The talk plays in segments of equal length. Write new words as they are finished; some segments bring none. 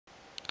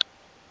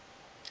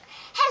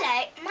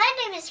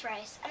is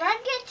Rose, and I'm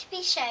going to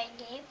be showing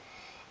you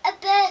a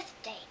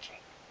birthday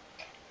drink.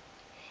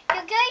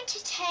 You're going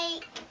to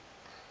take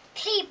a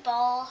clean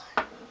bowl,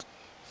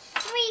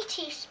 3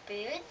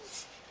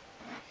 teaspoons,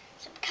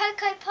 some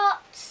cocoa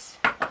pops,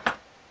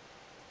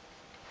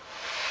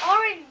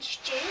 orange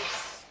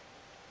juice,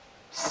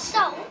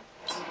 salt,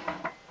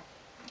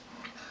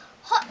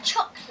 hot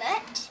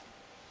chocolate,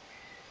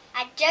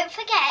 and don't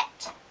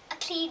forget a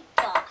clean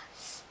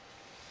glass.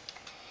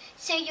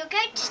 So you're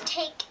going to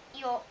take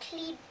your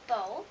clean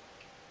bowl,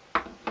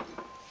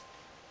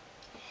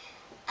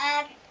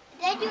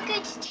 then you're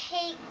going to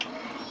take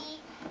the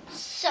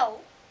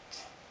salt,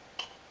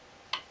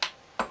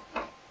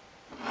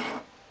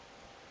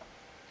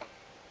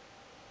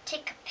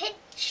 take a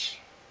pinch,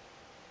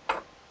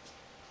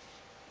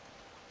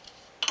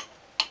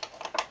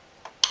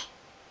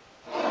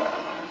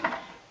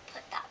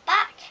 put that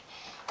back,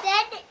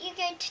 then you're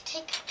going to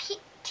take a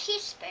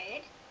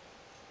teaspoon,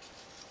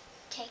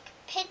 take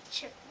a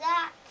pinch of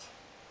that,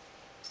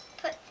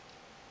 put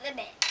them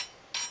in.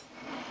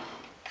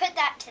 Put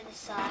that to the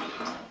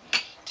side.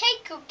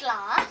 Take your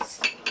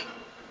glass,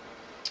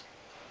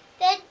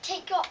 then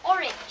take your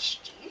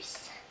orange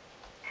juice,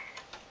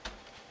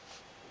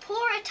 pour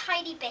a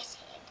tiny bit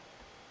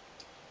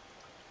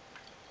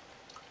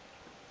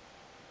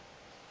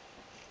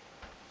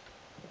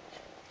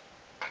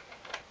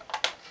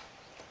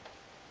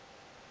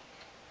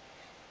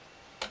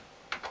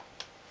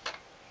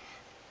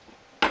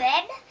in,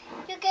 then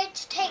you're going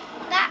to take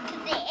back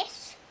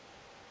this,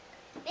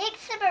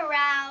 mix them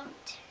around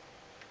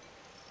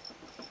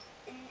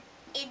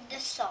in the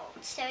salt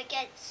so it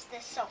gets the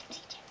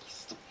salty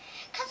taste.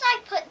 Because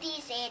I put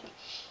these in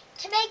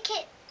to make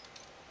it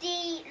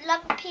the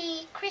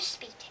lumpy,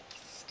 crispy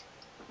taste.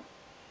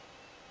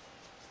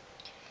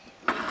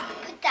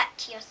 Put that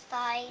to your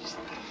side.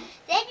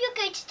 Then you're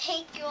going to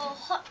take your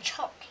hot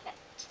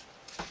chocolate.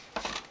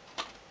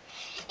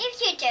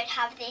 If you don't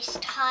have this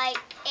type,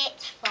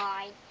 it's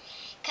fine.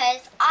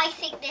 Because I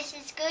think this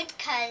is good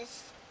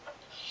because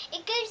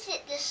it gives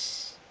it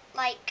this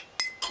like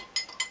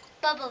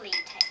bubbly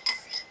taste.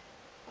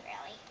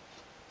 Really.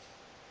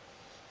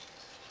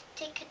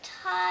 Take a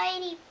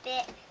tiny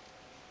bit,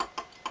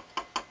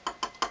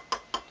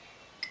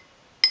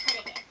 put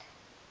it in.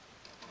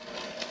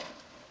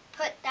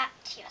 Put that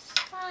to your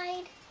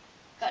side.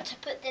 Got to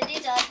put the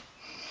lid on.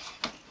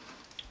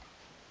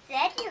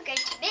 Then you're going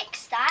to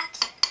mix that.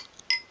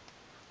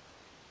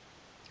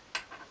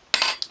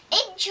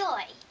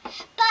 Enjoy.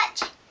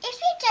 But if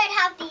you don't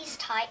have these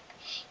type,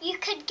 you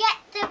could get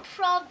them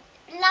from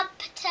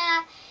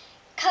Lampeter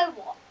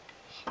Co-op.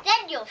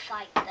 Then you'll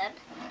find them.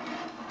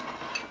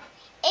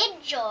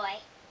 Enjoy.